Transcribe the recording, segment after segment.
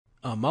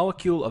A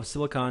molecule of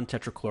silicon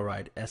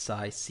tetrachloride,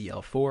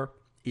 SiCl4,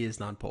 is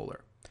nonpolar.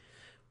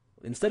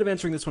 Instead of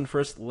answering this one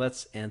first,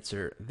 let's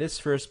answer this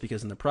first,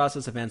 because in the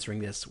process of answering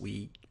this,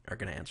 we are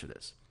going to answer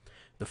this.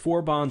 The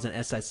four bonds in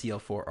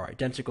SiCl4 are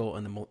identical,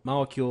 and the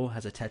molecule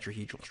has a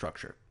tetrahedral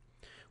structure.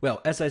 Well,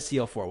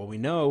 SiCl4, well, we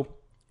know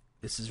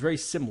this is very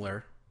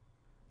similar.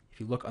 If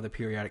you look on the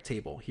periodic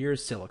table,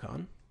 here's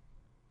silicon,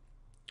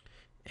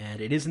 and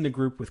it is in the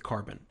group with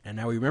carbon. And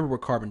now we remember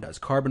what carbon does.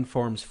 Carbon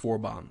forms four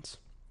bonds.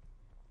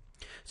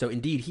 So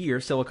indeed here,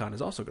 silicon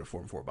is also going to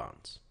form four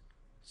bonds.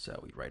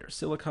 So we write our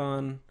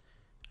silicon,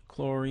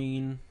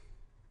 chlorine,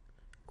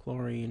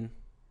 chlorine,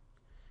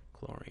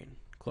 chlorine,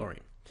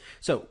 chlorine.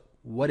 So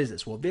what is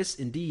this? Well, this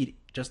indeed,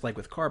 just like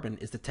with carbon,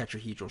 is the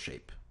tetrahedral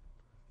shape.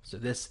 So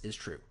this is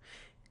true.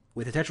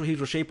 With the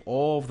tetrahedral shape,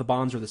 all of the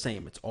bonds are the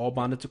same. It's all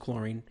bonded to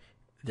chlorine.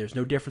 There's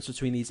no difference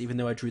between these, even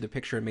though I drew the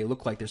picture. It may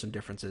look like there's some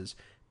differences.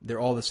 They're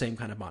all the same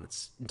kind of bond.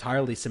 It's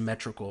entirely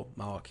symmetrical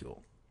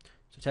molecule.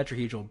 So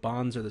tetrahedral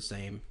bonds are the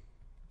same,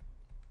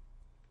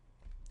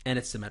 and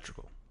it's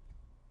symmetrical.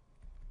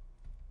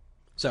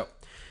 So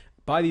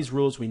by these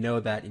rules, we know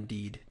that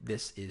indeed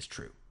this is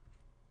true.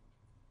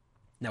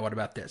 Now what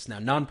about this? Now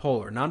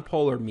nonpolar.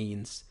 Nonpolar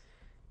means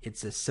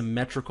it's a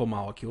symmetrical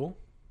molecule,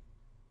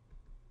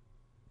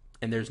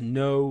 and there's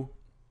no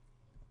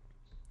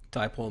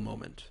dipole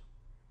moment.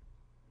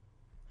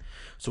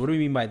 So what do we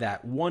mean by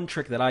that? One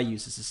trick that I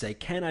use is to say,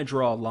 can I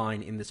draw a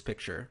line in this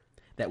picture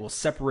that will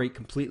separate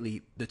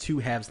completely the two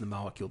halves of the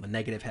molecule, the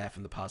negative half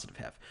and the positive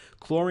half?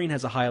 Chlorine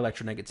has a high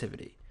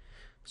electronegativity.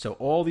 So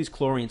all these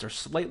chlorines are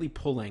slightly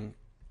pulling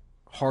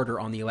harder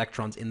on the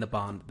electrons in the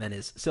bond than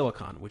is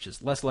silicon, which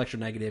is less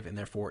electronegative and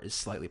therefore is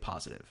slightly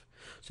positive.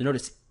 So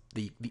notice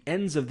the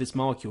ends of this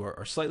molecule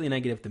are slightly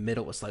negative, the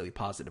middle is slightly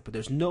positive, but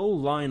there's no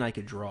line I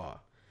could draw,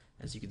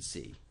 as you can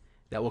see,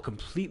 that will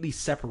completely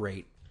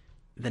separate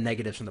the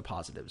negatives from the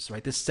positives,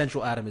 right? This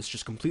central atom is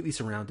just completely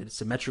surrounded,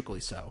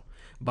 symmetrically so,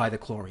 by the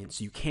chlorine.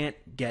 So you can't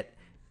get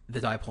the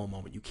dipole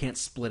moment. You can't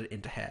split it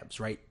into halves,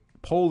 right?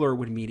 Polar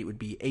would mean it would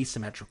be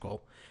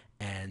asymmetrical,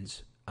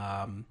 and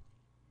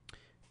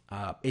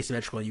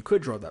asymmetrical, and you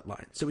could draw that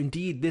line. So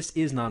indeed, this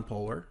is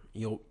nonpolar.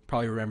 You'll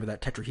probably remember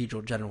that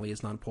tetrahedral generally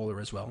is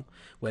nonpolar as well,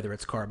 whether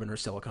it's carbon or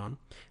silicon,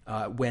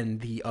 when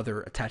the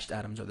other attached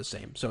atoms are the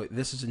same. So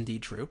this is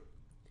indeed true.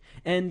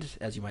 And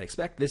as you might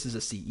expect, this is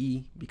a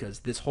CE,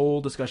 because this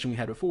whole discussion we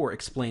had before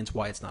explains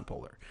why it's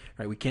nonpolar.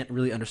 Right? We can't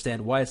really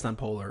understand why it's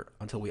nonpolar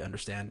until we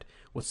understand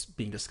what's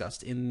being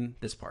discussed in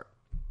this part.